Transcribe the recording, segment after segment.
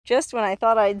just when I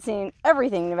thought I'd seen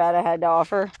everything Nevada had to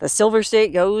offer, the Silver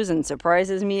State goes and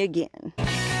surprises me again.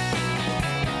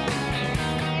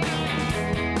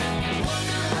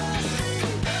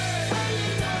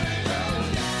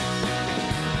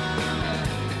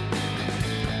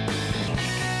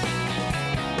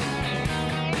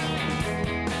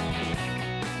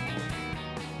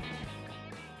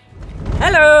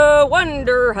 Hello,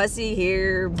 Wonderhussy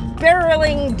here,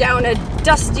 barreling down a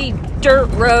dusty dirt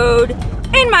road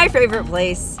in my favorite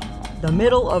place, the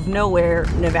middle of nowhere,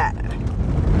 Nevada.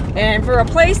 And for a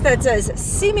place that's as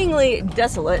seemingly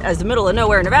desolate as the middle of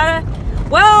nowhere, Nevada,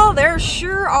 well, there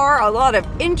sure are a lot of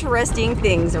interesting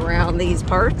things around these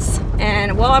parts.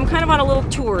 And well, I'm kind of on a little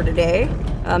tour today.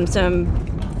 Some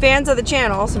fans of the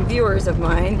channel, some viewers of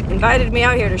mine, invited me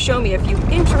out here to show me a few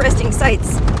interesting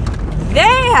sights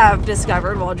they have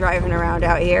discovered while driving around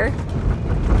out here.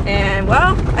 And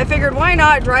well, I figured why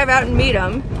not drive out and meet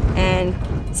them and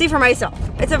see for myself.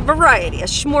 It's a variety, a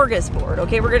smorgasbord.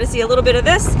 Okay, we're gonna see a little bit of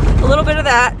this, a little bit of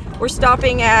that. We're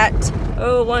stopping at,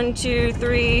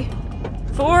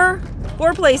 four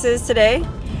places today.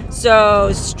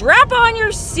 So strap on your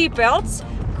seatbelts,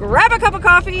 grab a cup of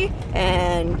coffee,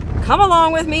 and come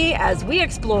along with me as we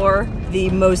explore the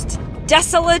most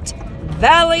desolate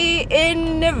valley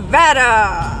in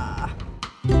Nevada.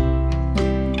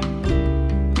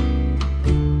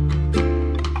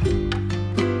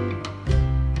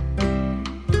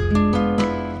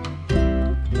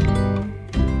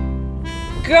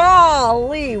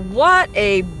 Golly, what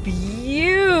a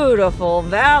beautiful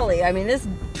valley. I mean, this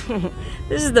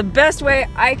this is the best way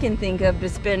I can think of to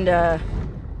spend a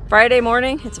Friday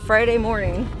morning. It's a Friday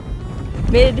morning,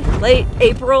 late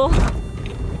April.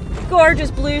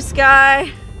 Gorgeous blue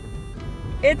sky.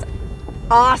 It's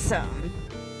awesome.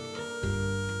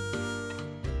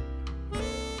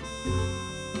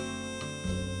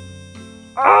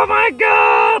 Oh my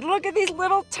God, look at these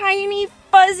little tiny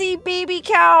fuzzy baby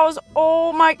cows.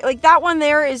 Oh my, like that one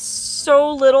there is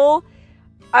so little.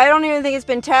 I don't even think it's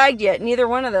been tagged yet, neither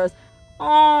one of those.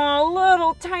 Oh,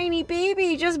 little tiny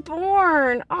baby just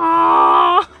born.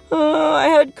 Oh, I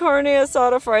had carne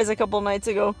asada fries a couple nights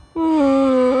ago.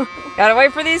 Gotta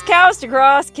wait for these cows to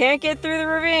cross. Can't get through the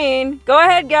ravine. Go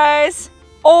ahead, guys.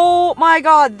 Oh my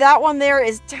God, that one there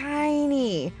is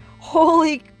tiny.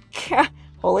 Holy cow.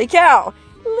 Holy cow.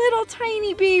 Little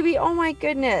tiny baby. Oh my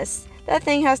goodness. That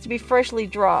thing has to be freshly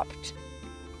dropped.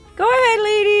 Go ahead,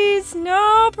 ladies.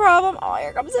 No problem. Oh,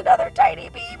 here comes another tiny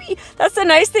baby. That's the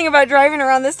nice thing about driving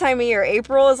around this time of year.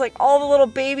 April is like all the little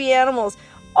baby animals.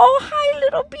 Oh, hi,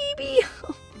 little baby.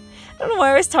 I don't know why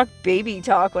I always talk baby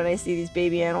talk when I see these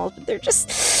baby animals, but they're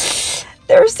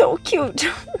so cute.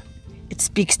 It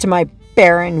speaks to my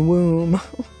barren womb.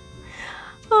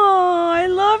 Oh, I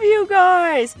love you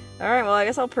guys. All right, well, I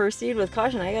guess I'll proceed with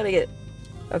caution. I gotta get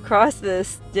across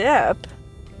this dip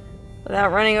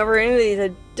without running over into these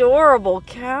adorable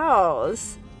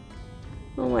cows.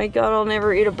 Oh my God, I'll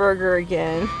never eat a burger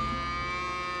again.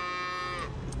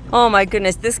 Oh my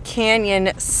goodness, this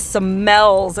canyon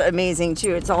smells amazing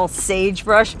too. It's all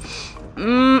sagebrush.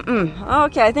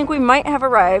 Okay, I think we might have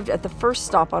arrived at the first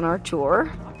stop on our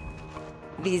tour.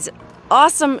 These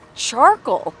awesome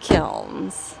charcoal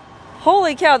kilns.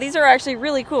 Holy cow, these are actually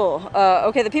really cool.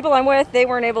 Okay, the people I'm with, they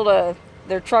weren't able to,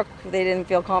 their truck, they didn't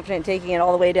feel confident taking it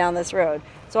all the way down this road.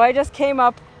 So I just came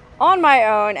up on my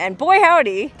own, and boy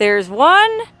howdy, there's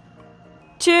 1,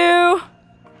 2,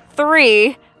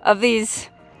 3 of these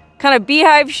kind of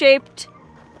beehive-shaped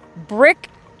brick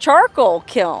charcoal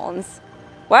kilns.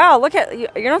 Wow, look at,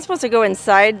 you're not supposed to go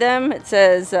inside them. It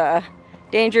says,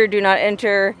 danger, do not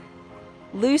enter,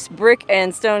 loose brick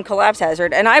and stone collapse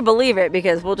hazard. And I believe it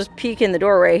because we'll just peek in the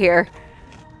doorway here.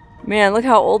 Man, look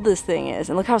how old this thing is,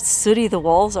 and look how sooty the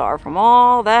walls are from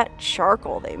all that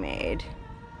charcoal they made.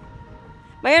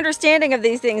 My understanding of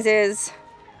these things is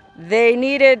they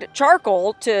needed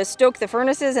charcoal to stoke the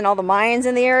furnaces and all the mines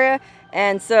in the area,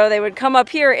 and so they would come up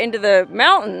here into the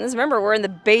mountains. Remember, we're in the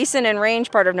basin and range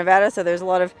part of Nevada, so there's a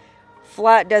lot of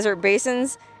flat desert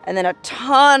basins, and then a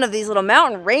ton of these little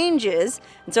mountain ranges.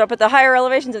 And so up at the higher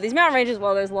elevations of these mountain ranges,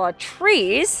 well, there's a lot of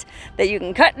trees that you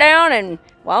can cut down and,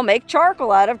 well, make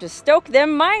charcoal out of to stoke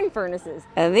them mine furnaces.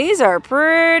 And these are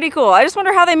pretty cool. I just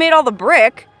wonder how they made all the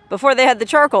brick before they had the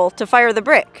charcoal to fire the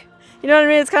brick. You know what I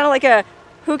mean? It's kind of like a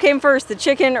who came first, the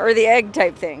chicken or the egg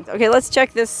type thing. Okay, let's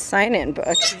check this sign-in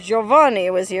book.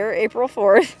 Giovanni was here April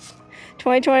 4th,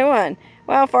 2021.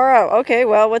 Wow, far out. Okay,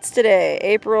 well, what's today?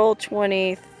 April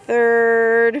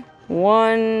 23rd.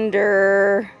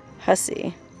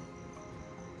 Wonderhussy.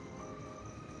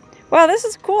 Wow, this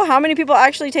is cool. How many people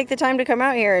actually take the time to come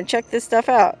out here and check this stuff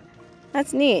out?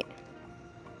 That's neat.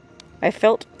 I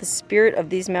felt the spirit of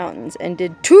these mountains and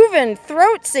did Tuvan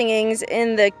throat singings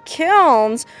in the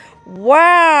kilns.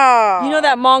 Wow! You know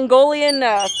that Mongolian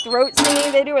throat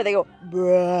singing they do where they go...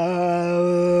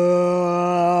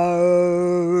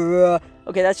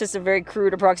 Okay, that's just a very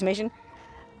crude approximation.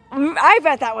 I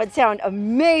bet that would sound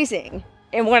amazing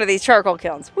in one of these charcoal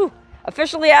kilns. Whew.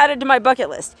 Officially added to my bucket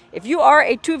list. If you are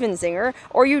a Tuvan singer,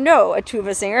 or you know a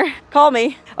tuba singer, call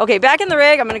me. Okay, back in the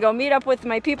rig, I'm gonna go meet up with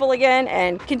my people again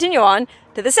and continue on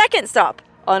to the second stop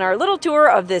on our little tour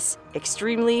of this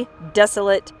extremely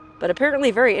desolate, but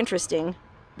apparently very interesting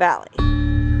valley.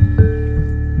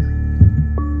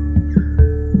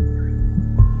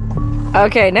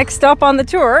 Okay, next stop on the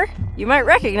tour. You might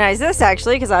recognize this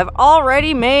actually because I've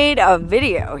already made a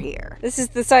video here. This is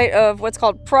the site of what's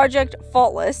called Project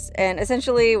Faultless, and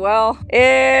essentially, well,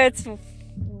 it's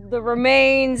the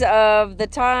remains of the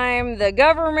time the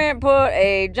government put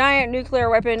a giant nuclear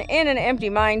weapon in an empty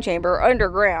mine chamber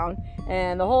underground,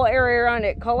 and the whole area around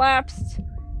it collapsed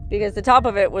because the top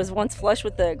of it was once flush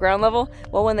with the ground level.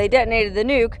 Well, when they detonated the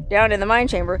nuke down in the mine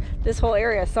chamber, this whole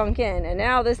area sunk in, and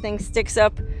now this thing sticks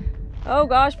up, oh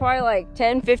gosh, probably like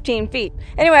 10, 15 feet.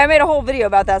 Anyway, I made a whole video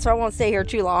about that, so I won't stay here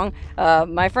too long.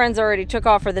 My friends already took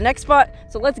off for the next spot,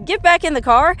 so let's get back in the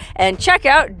car and check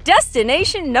out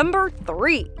destination number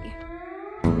 3.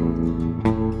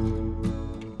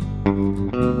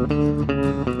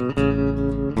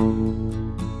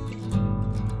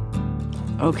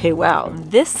 Okay, wow,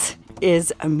 this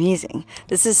is amazing.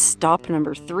 This is stop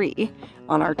number 3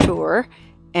 on our tour,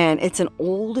 and it's an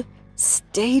old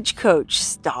stagecoach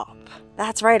stop.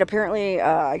 That's right, apparently,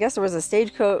 I guess there was a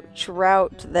stagecoach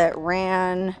route that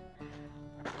ran,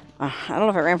 I don't know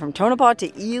if it ran from Tonopah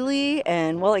to Ely,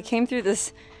 and well, it came through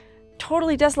this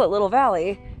totally desolate little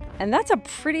valley, and that's a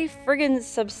pretty friggin'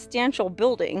 substantial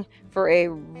building for a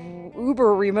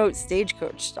uber remote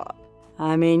stagecoach stop.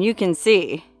 I mean, you can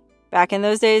see, back in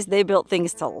those days, they built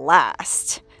things to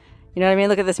last. You know what I mean?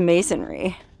 Look at this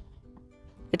masonry.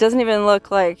 It doesn't even look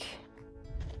like,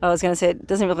 I was gonna say, it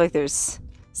doesn't look like there's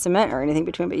cement or anything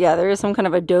between, but yeah, there is some kind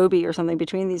of adobe or something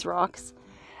between these rocks.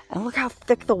 And look how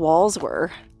thick the walls were.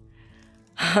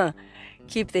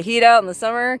 Keep the heat out in the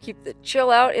summer, keep the chill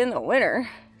out in the winter.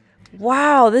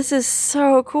 Wow, this is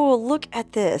so cool. Look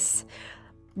at this.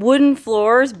 Wooden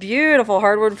floors, beautiful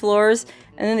hardwood floors,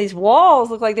 and then these walls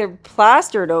look like they're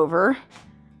plastered over.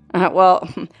 Well,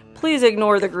 please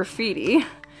ignore the graffiti.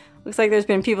 Looks like there's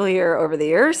been people here over the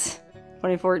years.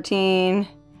 2014,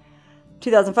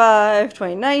 2005,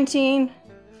 2019.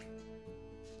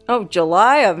 Oh,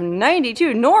 July of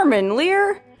 92. Norman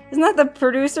Lear? Isn't that the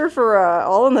producer for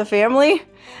All in the Family?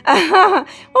 What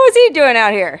was he doing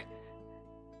out here?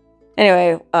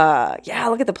 Anyway, yeah,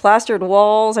 look at the plastered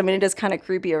walls. I mean, it is kind of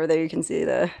creepy over there. You can see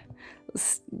the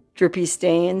drippy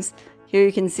stains. Here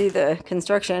you can see the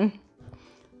construction.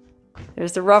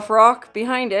 There's the rough rock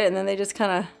behind it, and then they just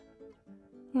kind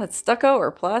of, it's stucco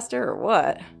or plaster or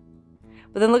what?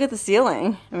 But then look at the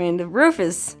ceiling. I mean, the roof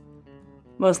is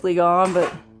mostly gone,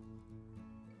 but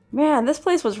man, this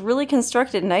place was really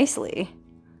constructed nicely.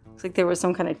 Looks like there was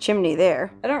some kind of chimney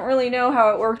there. I don't really know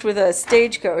how it worked with a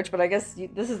stagecoach, but I guess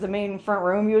this is the main front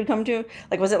room you would come to.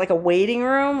 Like, was it like a waiting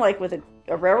room, like with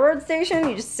a railroad station?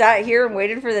 You just sat here and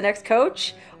waited for the next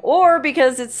coach? Or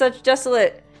because it's such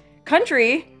desolate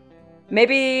country,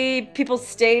 maybe people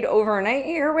stayed overnight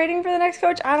here waiting for the next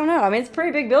coach? I don't know. I mean, it's a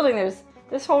pretty big building. There's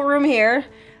this whole room here.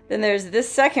 Then there's this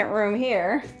second room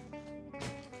here.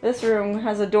 This room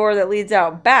has a door that leads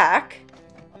out back.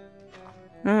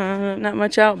 Not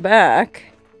much out back.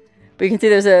 But you can see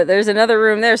there's another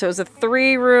room there. So it was a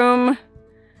 3-room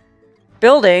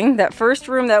building. That first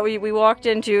room that we walked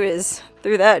into is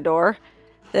through that door.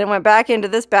 Then it went back into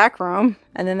this back room.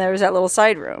 And then there was that little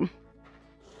side room.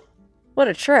 What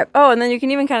a trip. Oh, and then you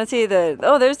can even kind of see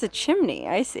there's the chimney.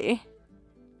 I see.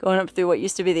 Going up through what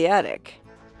used to be the attic.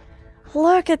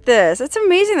 Look at this. It's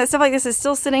amazing that stuff like this is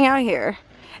still sitting out here.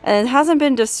 And it hasn't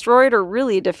been destroyed or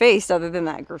really defaced other than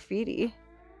that graffiti.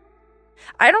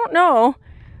 I don't know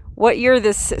what year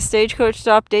this stagecoach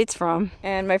stop dates from.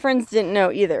 And my friends didn't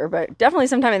know either, but definitely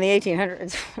sometime in the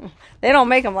 1800s. They don't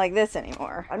make them like this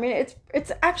anymore. I mean,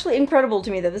 it's actually incredible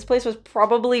to me that this place was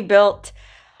probably built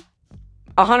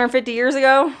 150 years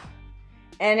ago.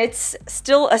 And it's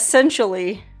still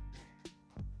essentially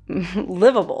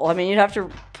livable. I mean, you'd have to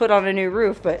put on a new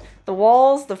roof, but the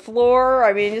walls, the floor,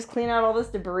 I mean, just clean out all this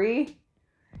debris.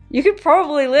 You could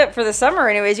probably live, for the summer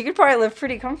anyways, you could probably live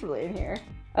pretty comfortably in here.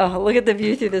 Oh, look at the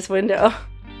view through this window.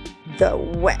 The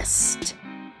West.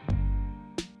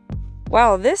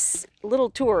 Wow, this little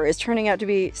tour is turning out to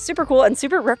be super cool and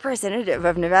super representative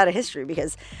of Nevada history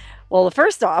because Well, the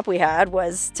first stop we had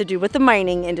was to do with the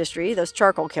mining industry, those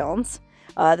charcoal kilns.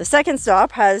 The second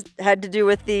stop had to do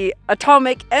with the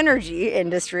atomic energy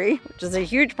industry, which is a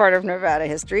huge part of Nevada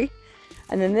history.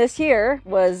 And then this here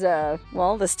was,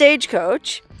 well, the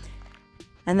stagecoach.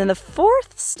 And then the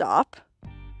fourth stop,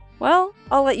 well,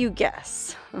 I'll let you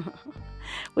guess.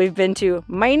 We've been to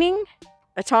mining,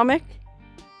 atomic,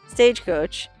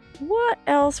 stagecoach. What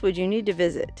else would you need to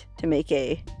visit to make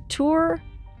a tour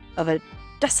of a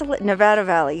desolate Nevada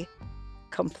Valley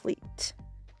complete?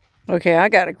 Okay, I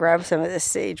gotta grab some of this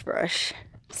sagebrush.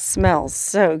 Smells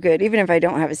so good. Even if I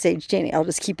don't have a sage tanny, I'll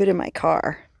just keep it in my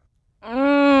car.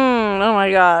 Oh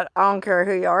my god, I don't care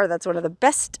who you are, that's one of the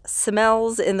best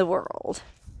smells in the world.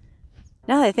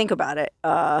 Now that I think about it,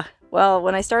 well,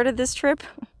 when I started this trip,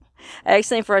 I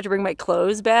accidentally forgot to bring my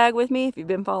clothes bag with me, if you've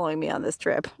been following me on this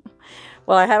trip.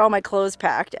 Well, I had all my clothes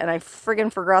packed, and I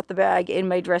friggin' forgot the bag in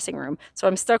my dressing room, so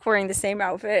I'm stuck wearing the same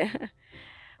outfit.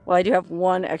 Well, I do have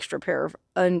one extra pair of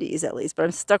undies at least, but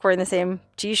I'm stuck wearing the same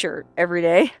t-shirt every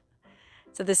day.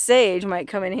 So the sage might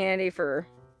come in handy for,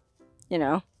 you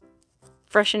know,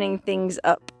 freshening things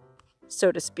up,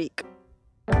 so to speak.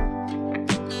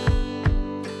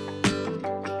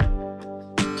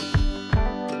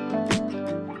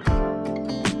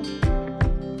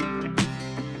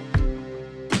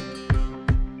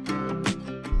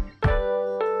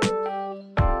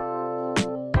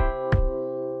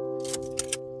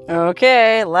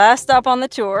 Okay, last stop on the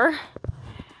tour.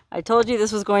 I told you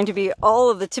this was going to be all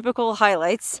of the typical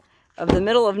highlights of the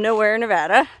middle of nowhere,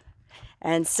 Nevada.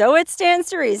 And so it stands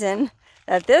to reason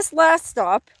that this last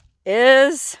stop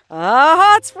is a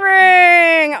hot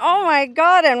spring. Oh my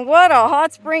god, and what a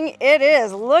hot spring it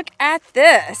is. Look at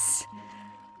this.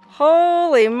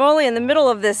 Holy moly, in the middle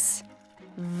of this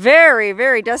very,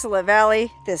 very desolate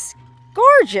valley, this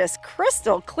gorgeous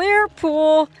crystal clear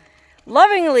pool,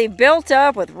 lovingly built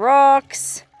up with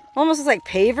rocks. Almost looks like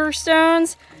paver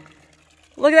stones.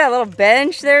 Look at that little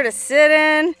bench there to sit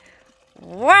in.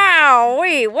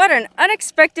 Wow-wee, what an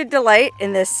unexpected delight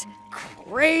in this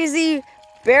crazy,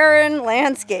 barren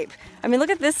landscape. I mean,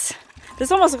 look at this.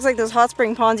 This almost looks like those hot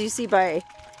spring ponds you see by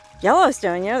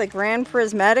Yellowstone, you know, the Grand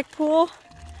Prismatic Pool.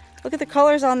 Look at the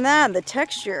colors on that and the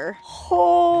texture.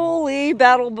 Holy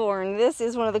Battleborn. This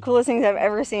is one of the coolest things I've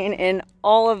ever seen in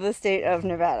all of the state of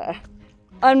Nevada.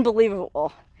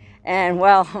 Unbelievable. And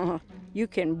well, you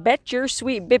can bet your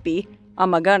sweet bippy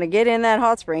I'm gonna get in that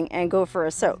hot spring and go for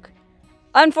a soak.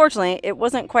 Unfortunately, it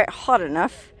wasn't quite hot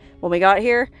enough when we got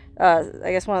here.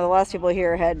 I guess one of the last people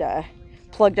here had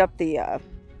plugged up the out,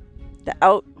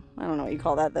 I don't know what you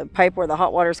call that, the pipe where the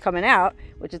hot water's coming out,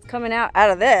 which is coming out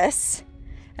of this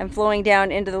and flowing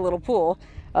down into the little pool.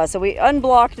 So we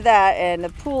unblocked that, and the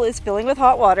pool is filling with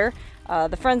hot water.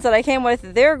 The friends that I came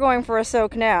with, they're going for a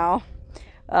soak now.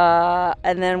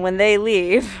 And then when they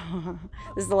leave,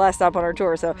 this is the last stop on our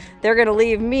tour, so they're going to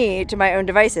leave me to my own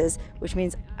devices, which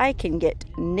means I can get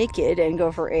naked and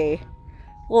go for a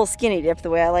little skinny dip the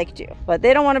way I like to. But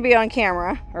they don't want to be on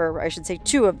camera, or I should say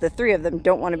two of the three of them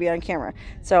don't want to be on camera.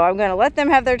 So I'm going to let them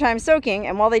have their time soaking,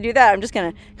 and while they do that, I'm just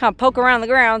going to kind of poke around the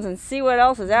grounds and see what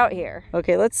else is out here.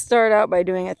 Okay, let's start out by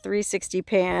doing a 360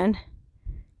 pan.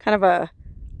 Kind of a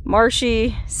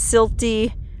marshy,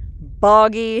 silty,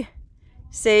 boggy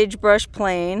sagebrush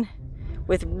plain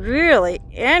with really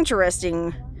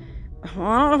interesting, I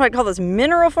don't know if I'd call this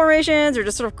mineral formations or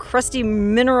just sort of crusty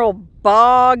mineral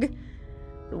bog.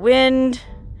 The wind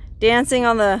dancing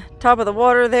on the top of the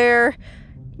water there.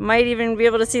 Might even be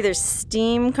able to see there's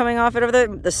steam coming off it over there.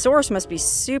 The source must be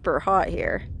super hot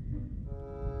here.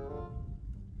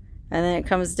 And then it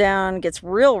comes down, gets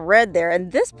real red there.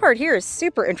 And this part here is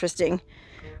super interesting.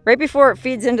 Right before it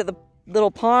feeds into the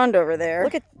little pond over there.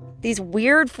 Look at these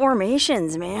weird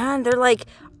formations, man. They're like,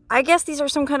 I guess these are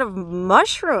some kind of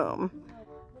mushroom.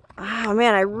 Oh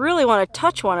man, I really want to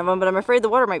touch one of them, but I'm afraid the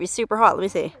water might be super hot. Let me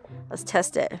see. Let's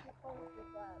test it.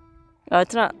 Oh,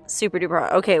 it's not super duper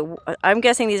hot. Okay, I'm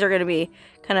guessing these are going to be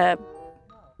kind of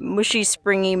mushy,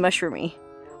 springy, mushroomy.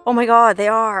 Oh my god, they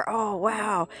are. Oh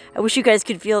wow. I wish you guys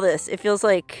could feel this. It feels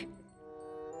like...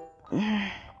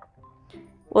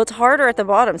 Well, it's harder at the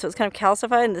bottom, so it's kind of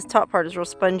calcified, and this top part is real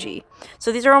spongy.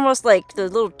 So these are almost like the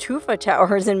little tufa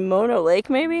towers in Mono Lake,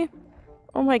 maybe?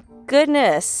 Oh my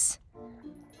goodness.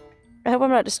 I hope I'm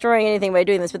not destroying anything by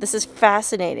doing this, but this is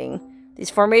fascinating. These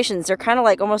formations, they're kind of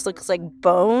like, almost looks like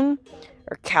bone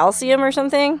or calcium or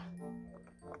something.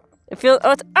 It feels,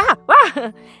 oh, it's,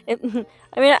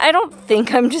 I mean, I don't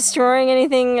think I'm destroying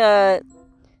anything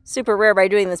super rare by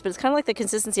doing this, but it's kind of like the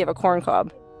consistency of a corn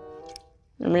cob.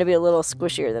 And maybe a little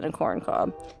squishier than a corn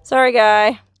cob. Sorry,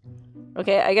 guy.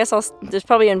 Okay, I guess there's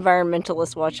probably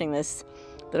environmentalists watching this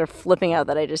that are flipping out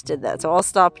that I just did that. So I'll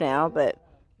stop now, but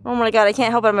oh my god, I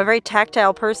can't help it. I'm a very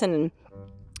tactile person,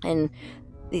 and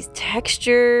these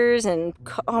textures, and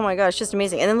oh my gosh, just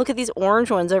amazing. And then look at these orange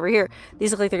ones over here.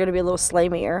 These look like they're going to be a little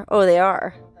slimier. Oh, they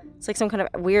are. It's like some kind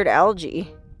of weird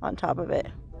algae on top of it.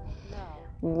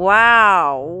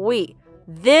 Wow, wait.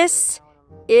 This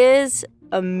is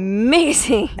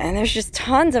amazing. And there's just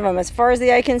tons of them as far as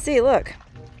the eye can see. Look.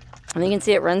 And you can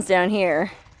see it runs down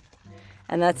here.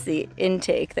 And that's the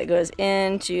intake that goes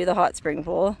into the hot spring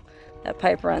pool. That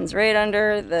pipe runs right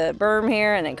under the berm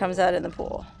here and it comes out in the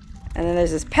pool. And then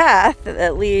there's this path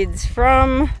that leads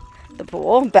from the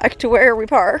pool back to where we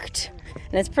parked.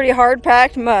 And it's pretty hard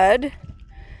packed mud.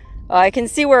 I can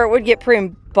see where it would get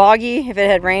pretty boggy if it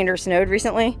had rained or snowed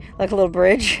recently, like a little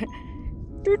bridge.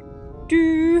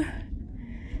 And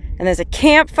there's a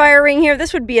campfire ring here.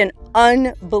 This would be an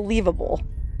unbelievable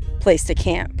place to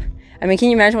camp. I mean, can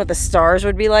you imagine what the stars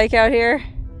would be like out here?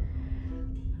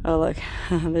 Oh, look,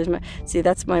 see,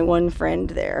 that's my one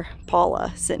friend there,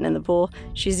 Paula, sitting in the pool.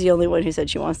 She's the only one who said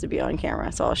she wants to be on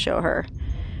camera, so I'll show her.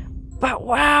 But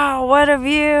wow, what a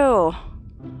view.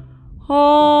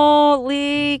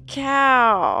 Holy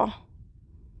cow.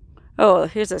 Oh,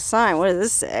 here's a sign. What does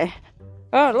this say?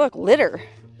 Oh, look, litter.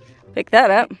 Pick that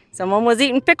up. Someone was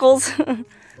eating pickles.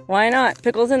 Why not?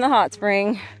 Pickles in the hot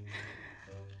spring.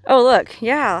 Oh, look,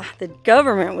 yeah, the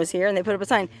government was here and they put up a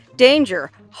sign. Danger,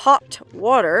 hot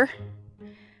water.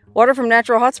 Water from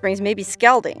natural hot springs may be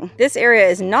scalding. This area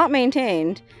is not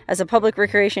maintained as a public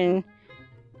recreation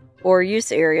or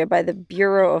use area by the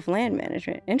Bureau of Land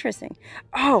Management. Interesting.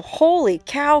 Oh, holy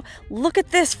cow. Look at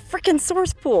this freaking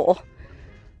source pool.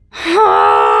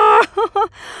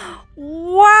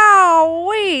 Wow,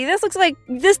 wait,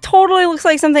 this totally looks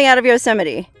like something out of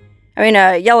Yosemite.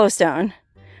 Yellowstone.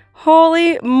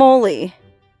 Holy moly.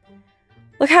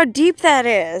 Look how deep that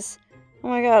is. Oh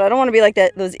my god, I don't want to be like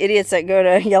those idiots that go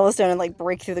to Yellowstone and like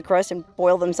break through the crust and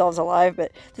boil themselves alive,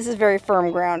 but this is very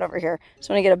firm ground over here.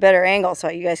 Just want to get a better angle so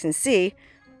you guys can see.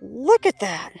 Look at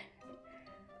that.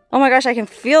 Oh my gosh, I can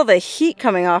feel the heat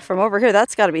coming off from over here.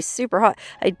 That's got to be super hot.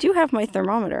 I do have my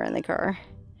thermometer in the car.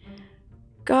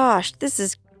 Gosh, this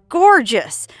is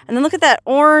gorgeous. And then look at that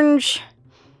orange.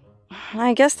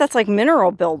 I guess that's like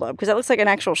mineral buildup because that looks like an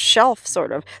actual shelf,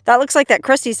 sort of. That looks like that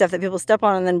crusty stuff that people step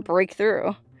on and then break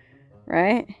through,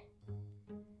 right?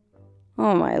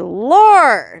 Oh my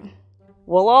lord!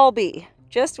 We'll all be.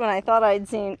 Just when I thought I'd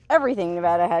seen everything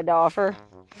Nevada had to offer,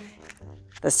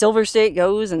 the Silver State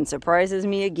goes and surprises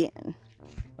me again.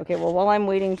 Okay, well, while I'm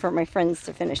waiting for my friends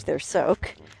to finish their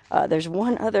soak, there's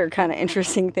one other kind of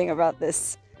interesting thing about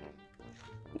this.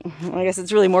 I guess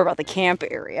it's really more about the camp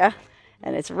area.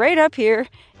 And it's right up here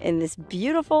in this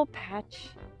beautiful patch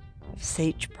of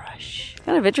sagebrush.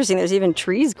 Kind of interesting, there's even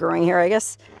trees growing here. I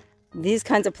guess these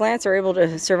kinds of plants are able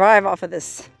to survive off of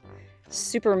this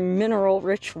super mineral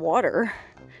rich water.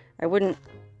 I wouldn't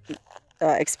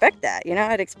expect that, you know?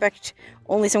 I'd expect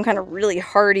only some kind of really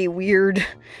hardy, weird,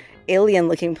 alien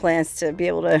looking plants to be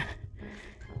able to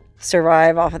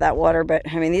survive off of that water. But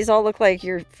I mean, these all look like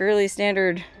your fairly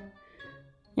standard,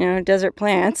 you know, desert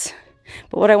plants.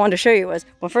 But what I wanted to show you was,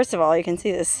 well, first of all, you can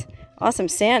see this awesome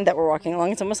sand that we're walking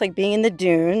along. It's almost like being in the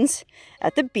dunes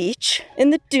at the beach, in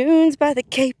the dunes by the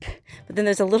Cape. But then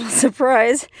there's a little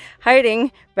surprise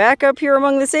hiding back up here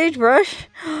among the sagebrush.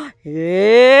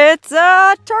 It's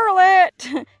a toilet!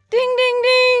 Ding, ding,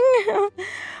 ding!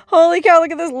 Holy cow,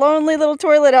 look at this lonely little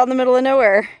toilet out in the middle of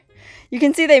nowhere. You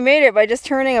can see they made it by just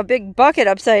turning a big bucket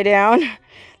upside down.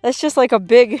 That's just like a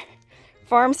big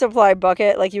farm supply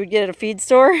bucket like you would get at a feed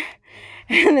store.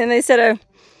 And then they set a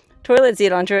toilet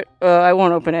seat onto it. I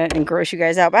won't open it and gross you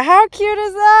guys out, but how cute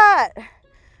is that?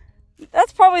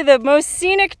 That's probably the most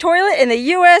scenic toilet in the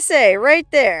USA right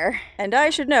there. And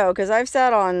I should know because I've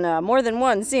sat on more than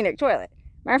one scenic toilet.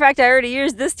 Matter of fact, I already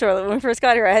used this toilet when we first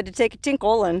got here. I had to take a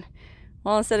tinkle and,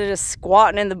 well, instead of just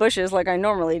squatting in the bushes like I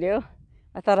normally do,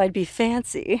 I thought I'd be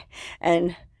fancy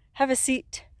and have a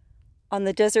seat on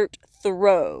the desert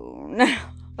throne.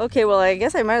 Okay, well, I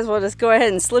guess I might as well just go ahead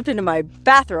and slip into my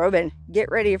bathrobe and get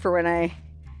ready for when I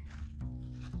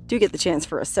do get the chance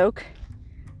for a soak.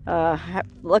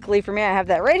 Luckily for me, I have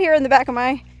that right here in the back of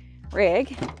my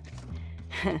rig.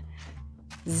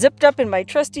 Zipped up in my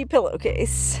trusty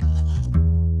pillowcase.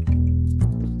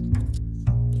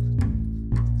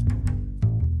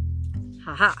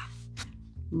 Haha.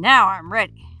 Now I'm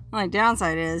ready. My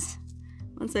downside is,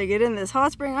 once I get in this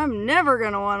hot spring, I'm never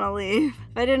going to want to leave.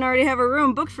 If I didn't already have a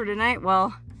room booked for tonight,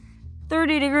 well,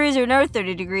 30 degrees or no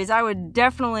 30 degrees, I would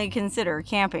definitely consider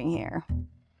camping here.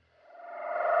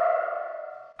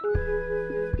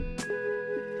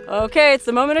 Okay, it's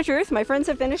the moment of truth. My friends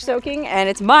have finished soaking and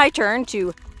it's my turn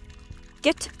to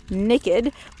get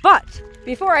naked. But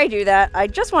before I do that, I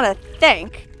just want to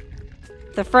thank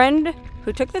the friend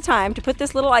who took the time to put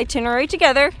this little itinerary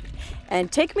together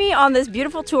and take me on this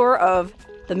beautiful tour of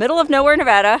the middle of nowhere,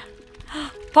 Nevada.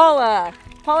 Paula!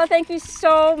 Paula, thank you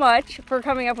so much for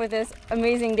coming up with this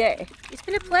amazing day. It's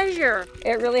been a pleasure.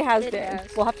 It really has been.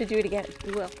 We'll have to do it again.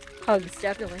 We will. Hugs.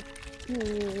 Definitely.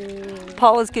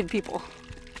 Paula's good people.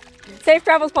 Safe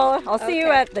travels, Paula. I'll see you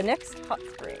at the next hot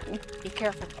spring. Be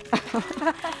careful.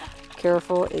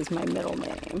 Careful is my middle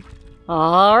name.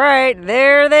 All right,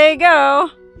 there they go.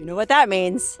 You know what that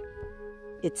means.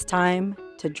 It's time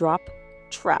to drop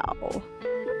trowel.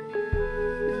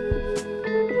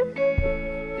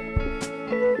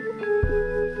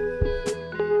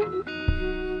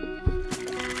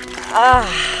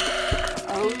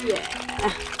 Oh yeah.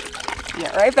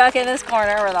 Get right back in this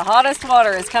corner where the hottest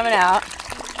water is coming out.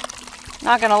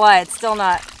 Not gonna lie, it's still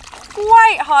not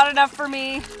quite hot enough for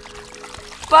me,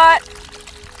 but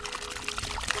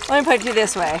let me put it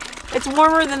this way. It's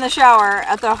warmer than the shower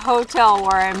at the hotel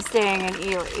where I'm staying in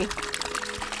Ely.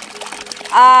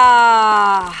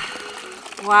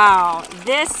 Wow,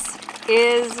 this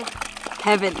is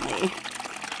heavenly.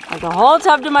 I have the whole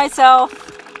tub to myself,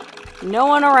 no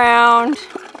one around,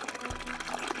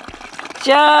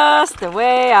 just the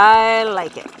way I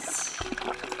like it.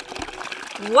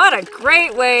 What a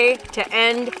great way to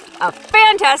end a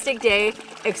fantastic day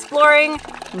exploring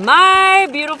my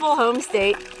beautiful home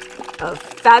state of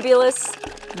fabulous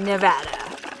Nevada,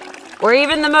 where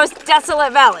even the most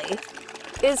desolate valley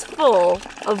is full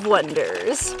of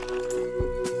wonders.